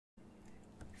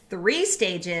3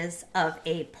 stages of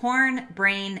a porn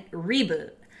brain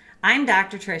reboot. I'm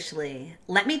Dr. Trish Leigh.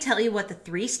 Let me tell you what the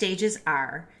 3 stages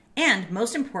are, and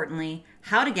most importantly,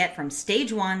 how to get from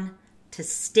stage 1 to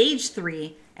stage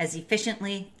 3 as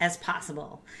efficiently as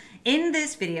possible. In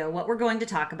this video, what we're going to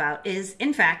talk about is,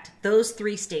 in fact, those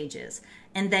 3 stages.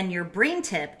 And then your brain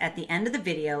tip at the end of the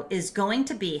video is going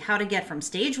to be how to get from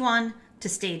stage 1 to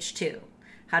stage 2.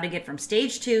 How to get from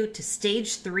stage 2 to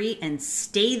stage 3 and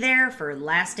stay there for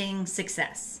lasting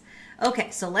success. Okay,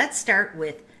 so let's start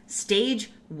with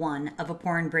stage 1 of a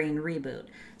porn brain reboot.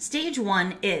 Stage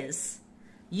 1 is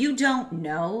you don't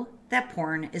know that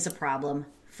porn is a problem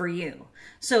for you.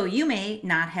 So you may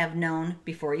not have known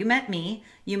before you met me,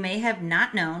 you may have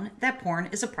not known that porn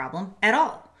is a problem at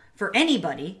all for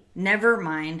anybody, never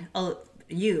mind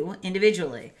you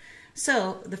individually.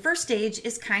 So the first stage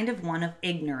is kind of one of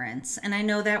ignorance. And I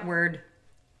know that word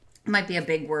might be a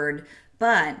big word,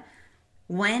 but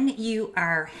when you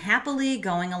are happily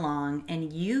going along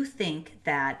and you think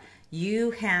that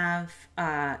you have,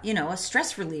 a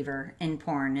stress reliever in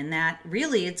porn and that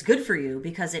really it's good for you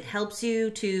because it helps you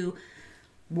to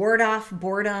ward off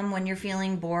boredom when you're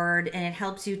feeling bored and it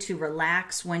helps you to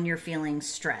relax when you're feeling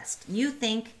stressed. You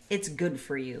think it's good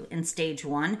for you in stage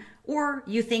 1, or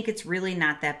you think it's really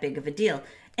not that big of a deal.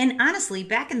 And honestly,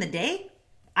 back in the day,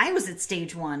 I was at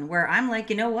stage 1 where I'm like,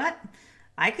 you know what?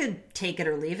 I could take it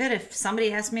or leave it. If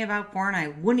somebody asked me about porn, I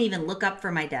wouldn't even look up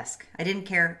from my desk. I didn't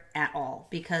care at all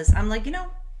because I'm like,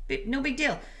 no big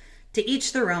deal. To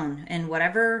each their own, and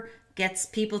whatever gets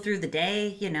people through the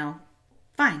day,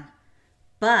 fine.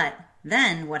 But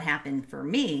then what happened for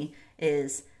me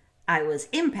is I was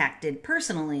impacted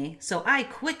personally, so I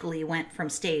quickly went from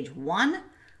stage 1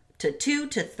 to 2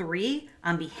 to 3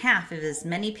 on behalf of as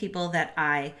many people that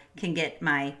I can get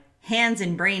my hands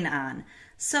and brain on.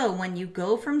 So when you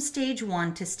go from stage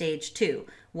 1 to stage 2,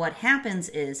 what happens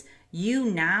is you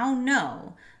now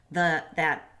know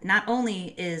that not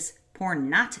only is porn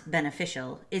not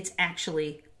beneficial, it's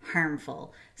actually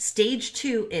harmful. Stage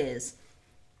 2 is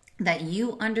that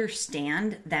you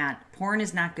understand that porn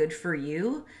is not good for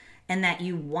you and that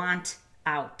you want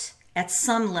out at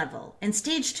some level. And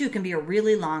stage 2 can be a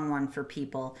really long one for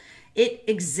people. It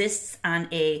exists on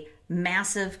a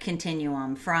massive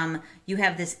continuum from you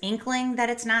have this inkling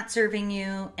that it's not serving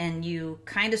you and you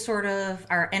kind of sort of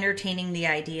are entertaining the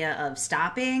idea of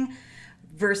stopping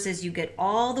versus you get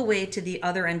all the way to the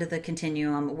other end of the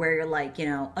continuum where you're like,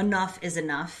 enough is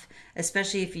enough,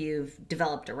 especially if you've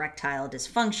developed erectile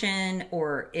dysfunction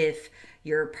or if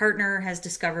your partner has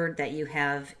discovered that you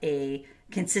have a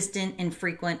consistent,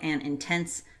 infrequent, and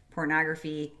intense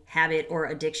pornography habit or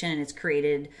addiction and it's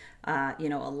created a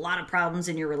lot of problems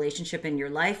in your relationship and your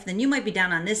life, then you might be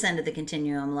down on this end of the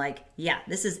continuum like, yeah,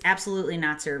 this is absolutely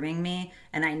not serving me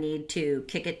and I need to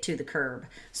kick it to the curb.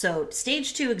 So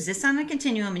stage 2 exists on a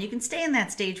continuum and you can stay in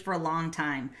that stage for a long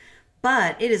time,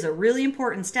 but it is a really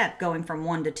important step going from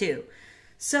 1 to 2.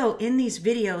 So in these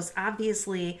videos,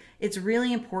 obviously, it's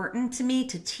really important to me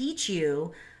to teach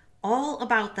you all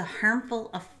about the harmful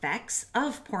effects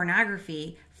of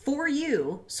pornography for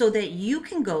you so that you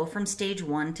can go from stage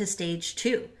 1 to stage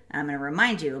 2. I'm going to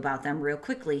remind you about them real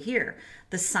quickly here.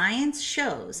 The science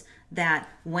shows that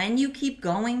when you keep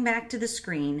going back to the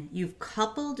screen, you've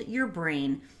coupled your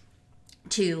brain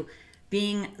to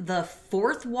being the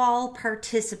fourth wall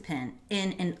participant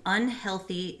in an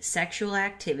unhealthy sexual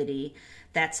activity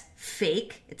that's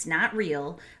fake, it's not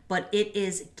real, but it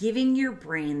is giving your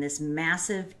brain this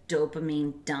massive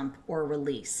dopamine dump or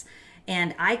release.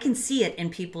 And I can see it in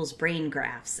people's brain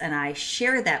graphs, and I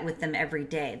share that with them every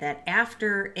day, that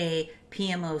after a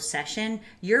PMO session,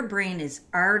 your brain is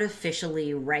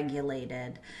artificially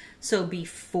regulated. So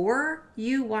before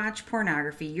you watch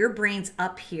pornography, your brain's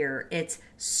up here. It's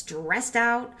stressed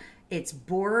out, it's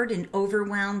bored and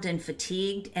overwhelmed and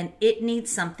fatigued, and it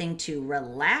needs something to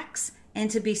relax and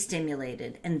to be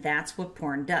stimulated. And that's what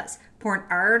porn does. Porn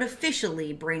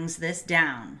artificially brings this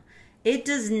down. It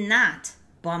does not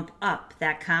bump up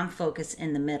that calm focus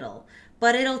in the middle,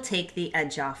 but it'll take the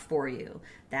edge off for you.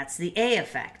 That's the A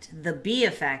effect. The B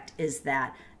effect is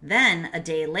that then a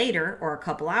day later or a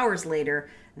couple hours later,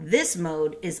 this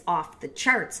mode is off the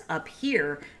charts up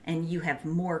here and you have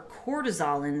more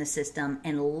cortisol in the system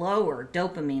and lower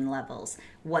dopamine levels.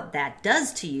 What that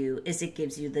does to you is it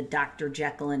gives you the Dr.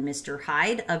 Jekyll and Mr.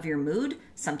 Hyde of your mood.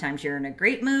 Sometimes you're in a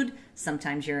great mood,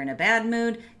 sometimes you're in a bad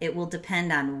mood. It will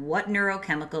depend on what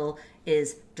neurochemical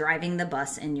is driving the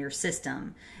bus in your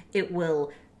system. It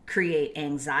will create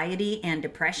anxiety and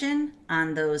depression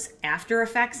on those after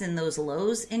effects and those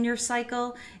lows in your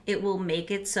cycle. It will make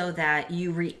it so that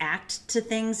you react to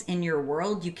things in your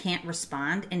world. You can't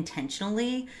respond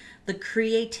intentionally. The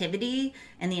creativity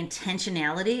and the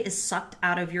intentionality is sucked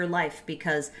out of your life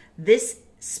because this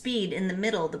speed in the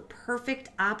middle, the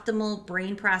perfect optimal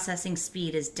brain processing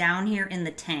speed, is down here in the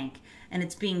tank, and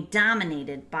it's being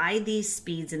dominated by these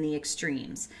speeds in the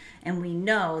extremes. And we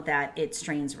know that it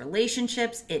strains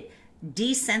relationships, it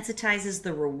desensitizes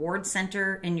the reward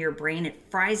center in your brain, it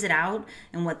fries it out.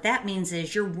 And what that means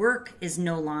is your work is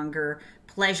no longer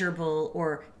pleasurable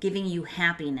or giving you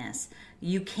happiness.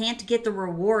 You can't get the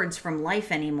rewards from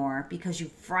life anymore because you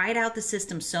fried out the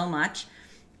system so much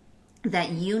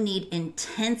that you need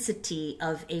intensity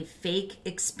of a fake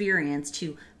experience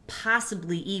to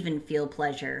possibly even feel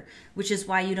pleasure, which is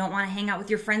why you don't want to hang out with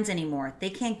your friends anymore. They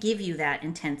can't give you that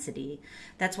intensity.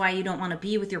 That's why you don't want to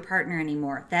be with your partner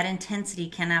anymore. That intensity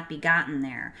cannot be gotten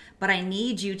there. But I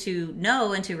need you to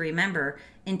know and to remember,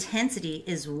 intensity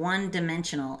is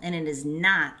one-dimensional, and it is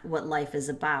not what life is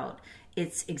about.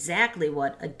 It's exactly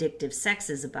what addictive sex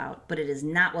is about, but it is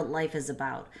not what life is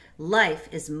about. Life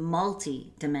is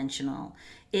multi-dimensional.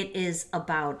 It is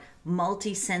about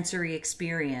multi-sensory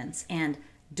experience and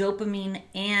dopamine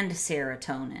and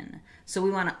serotonin. So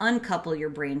we want to uncouple your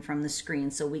brain from the screen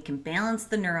so we can balance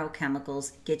the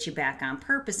neurochemicals, get you back on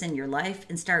purpose in your life,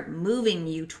 and start moving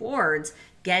you towards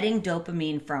getting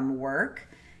dopamine from work,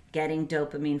 getting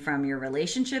dopamine from your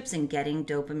relationships, and getting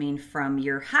dopamine from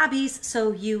your hobbies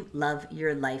so you love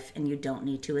your life and you don't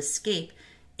need to escape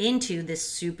into this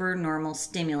super normal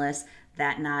stimulus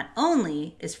that not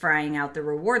only is frying out the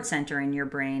reward center in your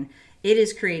brain, it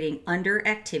is creating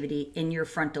underactivity in your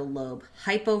frontal lobe,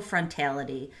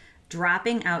 hypofrontality,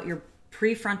 dropping out your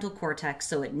prefrontal cortex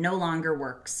so it no longer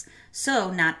works.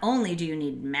 So not only do you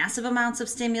need massive amounts of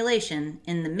stimulation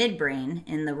in the midbrain,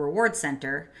 in the reward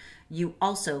center, you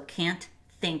also can't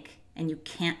think and you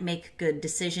can't make good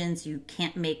decisions. You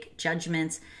can't make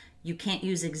judgments. You can't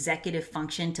use executive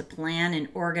function to plan and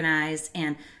organize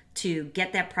and to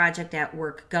get that project at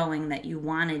work going that you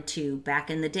wanted to back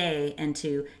in the day and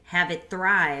to have it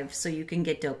thrive so you can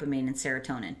get dopamine and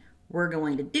serotonin. We're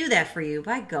going to do that for you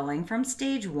by going from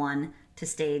stage 1 to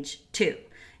stage 2.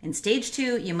 In stage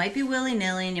 2, you might be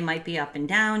willy-nilly and you might be up and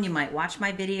down. You might watch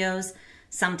my videos.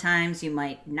 Sometimes you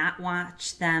might not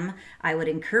watch them. I would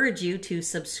encourage you to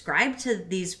subscribe to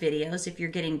these videos if you're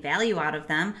getting value out of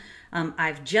them.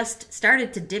 I've just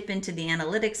started to dip into the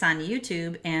analytics on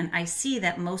YouTube, and I see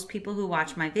that most people who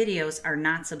watch my videos are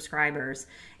not subscribers.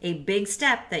 A big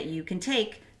step that you can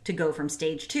take to go from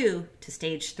stage 2 to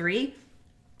stage 3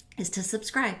 is to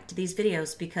subscribe to these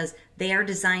videos because they are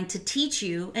designed to teach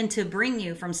you and to bring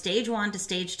you from stage 1 to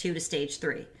stage 2 to stage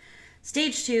 3.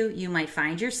 Stage 2, you might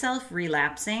find yourself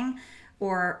relapsing,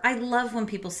 or I love when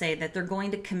people say that they're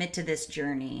going to commit to this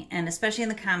journey, and especially in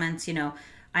the comments,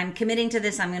 I'm committing to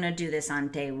this, I'm going to do this on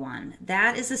day 1.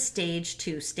 That is a stage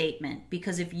 2 statement,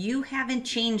 because if you haven't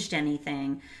changed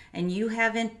anything and you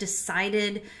haven't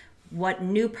decided what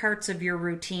new parts of your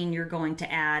routine you're going to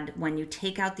add when you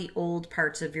take out the old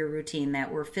parts of your routine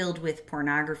that were filled with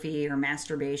pornography or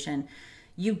masturbation,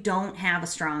 you don't have a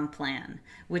strong plan,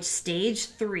 which stage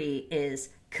 3 is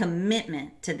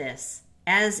commitment to this.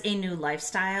 As a new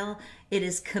lifestyle, it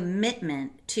is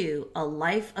commitment to a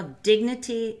life of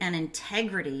dignity and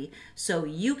integrity so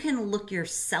you can look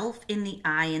yourself in the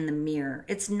eye in the mirror.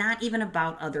 It's not even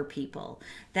about other people.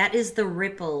 That is the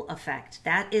ripple effect.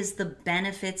 That is the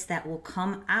benefits that will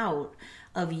come out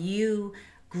of you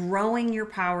growing your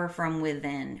power from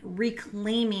within,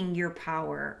 reclaiming your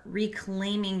power,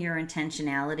 reclaiming your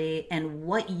intentionality and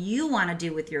what you want to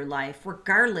do with your life,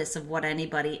 regardless of what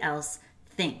anybody else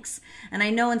thinks. And I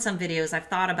know in some videos I've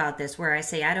thought about this where I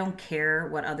say I don't care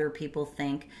what other people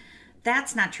think.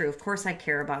 That's not true. Of course I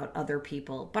care about other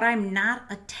people, but I'm not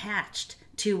attached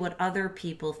to what other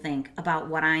people think about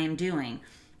what I am doing.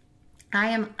 I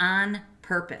am on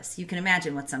purpose. You can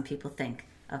imagine what some people think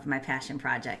of my passion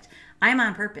project. I'm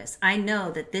on purpose. I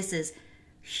know that this is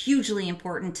hugely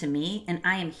important to me, and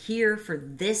I am here for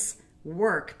this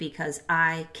work because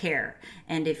I care.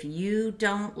 And if you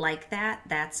don't like that,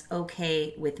 that's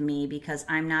okay with me because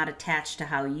I'm not attached to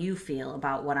how you feel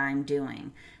about what I'm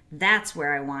doing. That's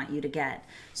where I want you to get.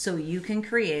 So you can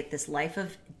create this life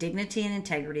of dignity and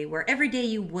integrity where every day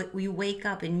you wake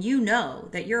up and you know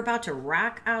that you're about to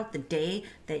rock out the day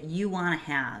that you want to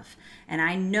have. And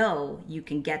I know you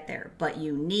can get there, but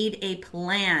you need a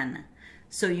plan.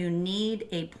 So you need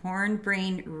a porn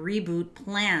brain reboot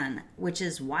plan, which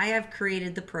is why I've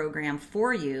created the program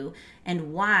for you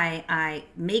and why I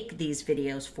make these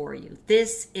videos for you.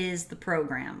 This is the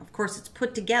program. Of course, it's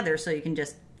put together so you can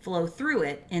just flow through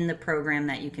it in the program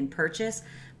that you can purchase.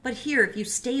 But here, if you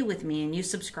stay with me and you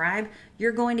subscribe,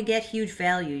 you're going to get huge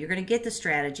value. You're going to get the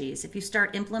strategies. If you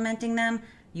start implementing them,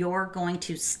 you're going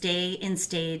to stay in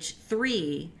stage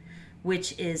 3,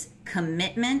 which is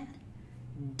commitment,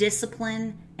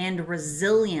 discipline, and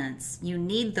resilience. You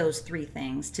need those 3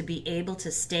 things to be able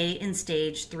to stay in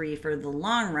stage 3 for the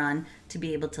long run, to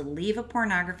be able to leave a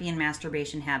pornography and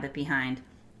masturbation habit behind,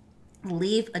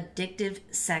 leave addictive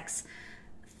sex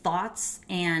thoughts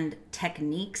and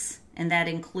techniques. And that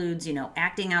includes,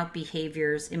 acting out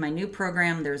behaviors. In my new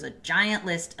program, there's a giant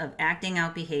list of acting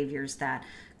out behaviors that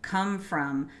come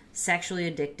from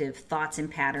sexually addictive thoughts and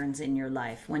patterns in your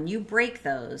life. When you break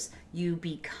those, you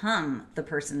become the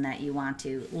person that you want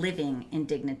to, living in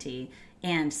dignity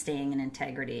and staying in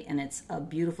integrity. And it's a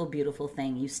beautiful, beautiful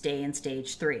thing. You stay in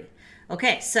stage 3.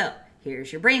 Okay, so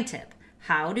here's your brain tip.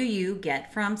 How do you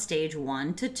get from stage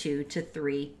 1 to 2 to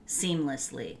 3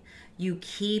 seamlessly? You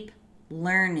keep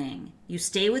learning. You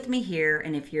stay with me here,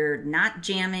 and if you're not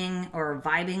jamming or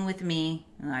vibing with me,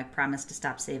 I promise to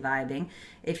stop say vibing.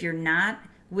 If you're not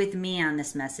with me on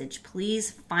this message,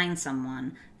 please find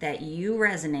someone that you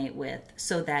resonate with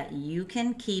so that you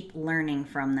can keep learning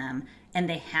from them, and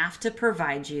they have to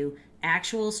provide you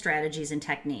actual strategies and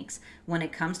techniques. When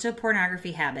it comes to a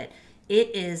pornography habit,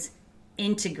 it is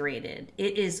integrated.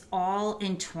 It is all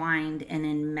entwined and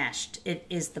enmeshed. It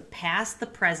is the past, the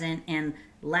present, and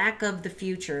lack of the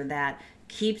future that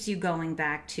keeps you going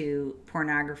back to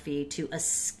pornography to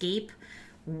escape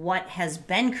what has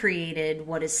been created,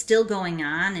 what is still going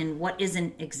on, and what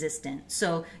isn't existent.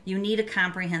 So you need a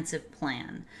comprehensive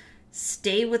plan.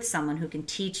 Stay with someone who can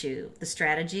teach you the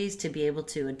strategies to be able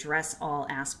to address all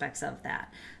aspects of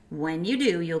that. When you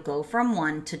do, you'll go from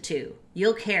 1 to 2.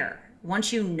 You'll care.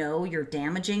 Once you know you're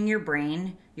damaging your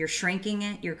brain, you're shrinking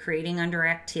it, you're creating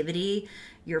underactivity,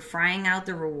 you're frying out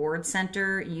the reward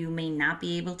center, you may not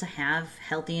be able to have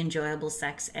healthy, enjoyable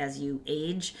sex as you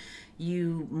age.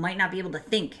 You might not be able to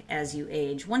think as you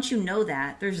age. Once you know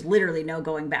that, there's literally no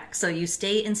going back. So you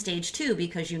stay in stage 2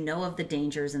 because you know of the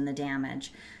dangers and the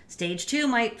damage. Stage 2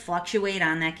 might fluctuate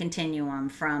on that continuum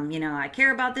from, I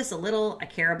care about this a little, I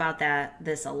care about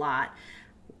this a lot.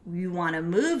 You want to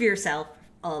move yourself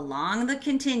along the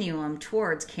continuum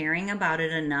towards caring about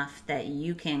it enough that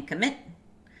you can commit,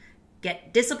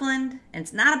 get disciplined. And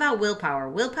it's not about willpower.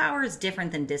 Willpower is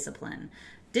different than discipline.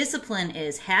 Discipline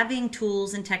is having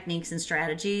tools and techniques and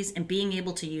strategies and being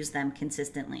able to use them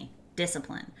consistently.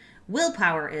 Discipline.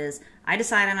 Willpower is, I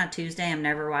decide on a Tuesday I'm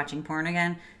never watching porn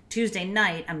again. Tuesday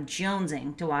night I'm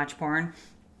jonesing to watch porn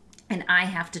and I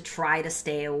have to try to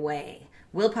stay away.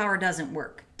 Willpower doesn't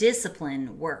work.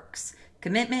 Discipline works.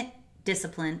 Commitment,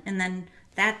 discipline, and then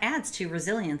that adds to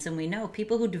resilience. And we know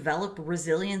people who develop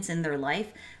resilience in their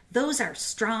life, those are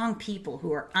strong people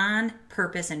who are on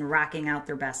purpose and rocking out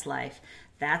their best life.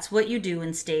 That's what you do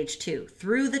in stage 2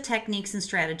 through the techniques and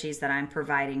strategies that I'm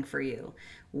providing for you.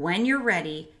 When you're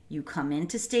ready, you come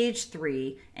into stage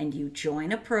 3 and you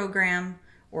join a program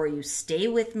or you stay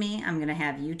with me. I'm going to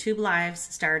have YouTube lives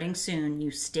starting soon.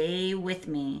 You stay with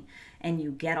me and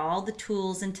you get all the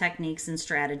tools and techniques and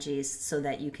strategies so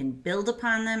that you can build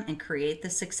upon them and create the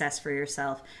success for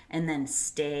yourself and then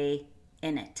stay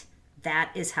in it.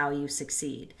 That is how you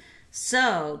succeed.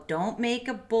 So don't make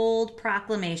a bold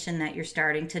proclamation that you're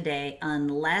starting today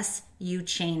unless you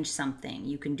change something.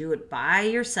 You can do it by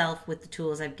yourself with the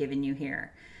tools I've given you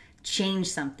here. Change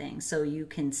something so you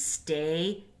can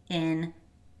stay in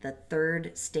the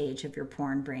 3rd stage of your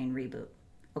porn brain reboot.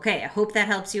 Okay, I hope that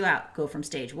helps you out. Go from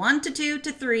stage 1 to 2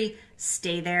 to 3.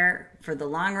 Stay there for the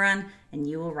long run and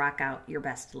you will rock out your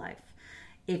best life.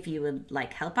 If you would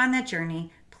like help on that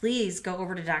journey, please go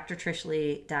over to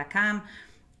drtrishleigh.com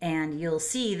and you'll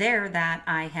see there that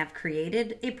I have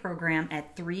created a program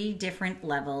at 3 different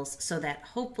levels so that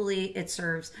hopefully it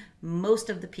serves most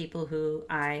of the people who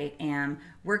I am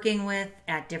working with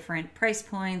at different price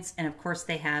points. And of course,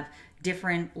 they have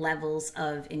different levels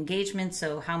of engagement.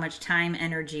 So how much time,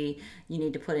 energy you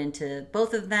need to put into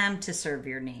both of them to serve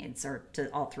your needs, or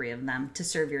to all 3 of them to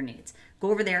serve your needs.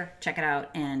 Go over there, check it out,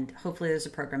 and hopefully there's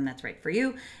a program that's right for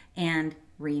you. And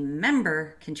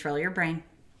remember, control your brain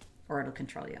or it'll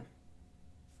control you.